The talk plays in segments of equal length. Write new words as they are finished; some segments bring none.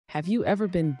Have you ever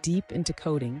been deep into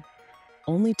coding,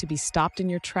 only to be stopped in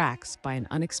your tracks by an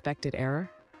unexpected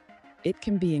error? It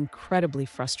can be incredibly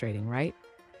frustrating, right?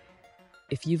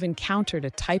 If you've encountered a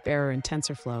type error in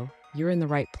TensorFlow, you're in the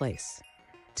right place.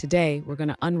 Today, we're going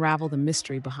to unravel the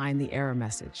mystery behind the error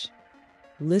message.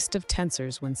 List of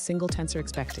tensors when single tensor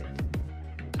expected.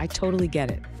 I totally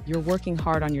get it. You're working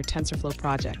hard on your TensorFlow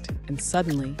project, and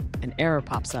suddenly, an error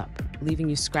pops up, leaving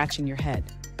you scratching your head.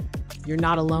 You're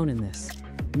not alone in this.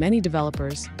 Many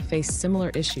developers face similar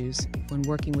issues when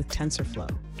working with TensorFlow.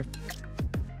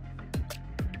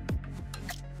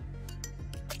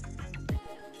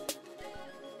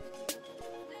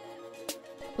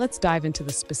 Let's dive into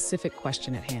the specific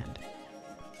question at hand.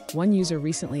 One user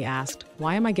recently asked,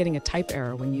 "Why am I getting a type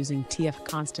error when using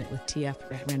tf_constant with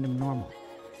tf_random_normal?"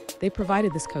 They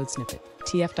provided this code snippet: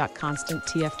 tf.constant,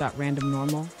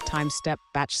 tf.random_normal, time step,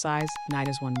 batch size, night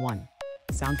is 1:1.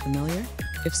 Sound familiar?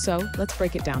 If so, let's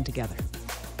break it down together.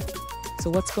 So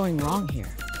what's going wrong here?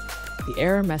 The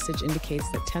error message indicates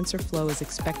that TensorFlow is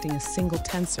expecting a single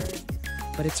tensor,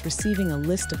 but it's receiving a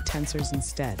list of tensors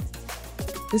instead.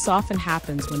 This often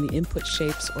happens when the input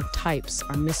shapes or types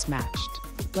are mismatched.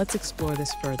 Let's explore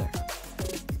this further.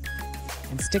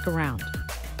 And stick around.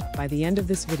 By the end of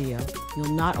this video,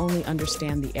 you'll not only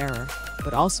understand the error,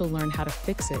 but also learn how to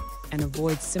fix it and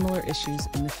avoid similar issues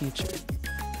in the future.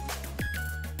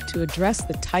 To address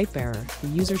the type error, the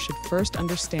user should first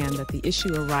understand that the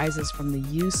issue arises from the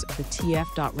use of the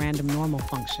tf.randomNormal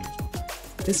function.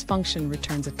 This function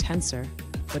returns a tensor,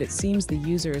 but it seems the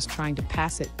user is trying to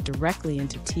pass it directly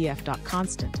into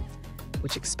tf.constant,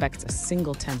 which expects a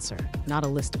single tensor, not a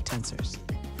list of tensors.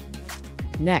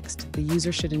 Next, the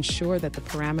user should ensure that the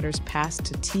parameters passed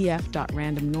to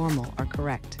tf.randomNormal are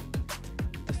correct.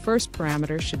 The first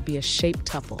parameter should be a shape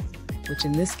tuple, which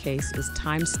in this case is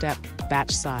time step,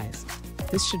 batch size.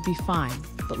 This should be fine,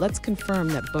 but let's confirm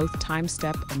that both time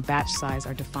step and batch size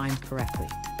are defined correctly.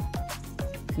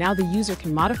 Now the user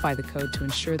can modify the code to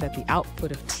ensure that the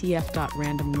output of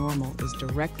tf.randomNormal is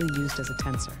directly used as a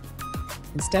tensor.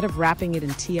 Instead of wrapping it in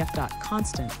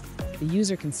tf.constant, the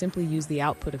user can simply use the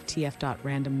output of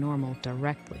tf.randomNormal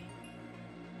directly.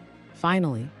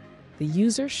 Finally, the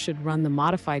user should run the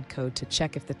modified code to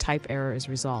check if the type error is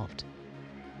resolved.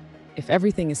 If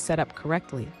everything is set up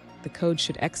correctly, the code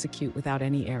should execute without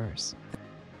any errors.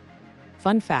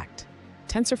 Fun fact: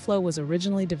 TensorFlow was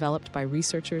originally developed by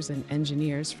researchers and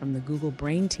engineers from the Google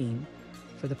Brain team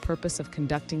for the purpose of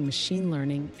conducting machine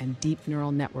learning and deep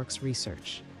neural networks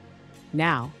research.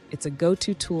 Now, it's a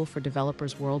go-to tool for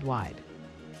developers worldwide.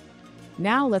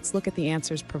 Now let's look at the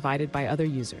answers provided by other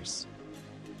users.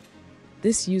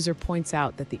 This user points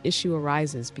out that the issue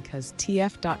arises because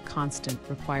tf.constant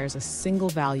requires a single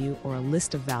value or a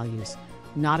list of values,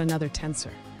 not another tensor.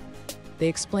 They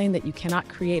explain that you cannot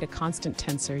create a constant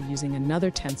tensor using another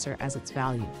tensor as its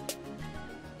value.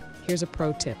 Here's a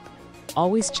pro tip.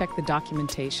 Always check the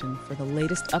documentation for the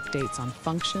latest updates on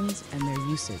functions and their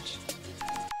usage.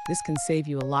 This can save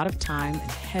you a lot of time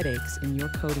and headaches in your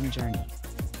coding journey.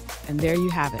 And there you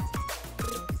have it.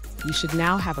 You should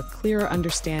now have a clearer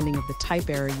understanding of the type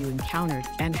error you encountered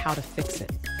and how to fix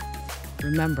it.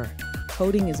 Remember,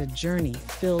 coding is a journey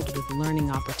filled with learning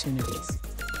opportunities.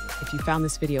 If you found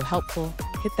this video helpful,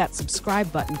 hit that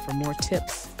subscribe button for more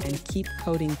tips and keep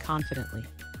coding confidently.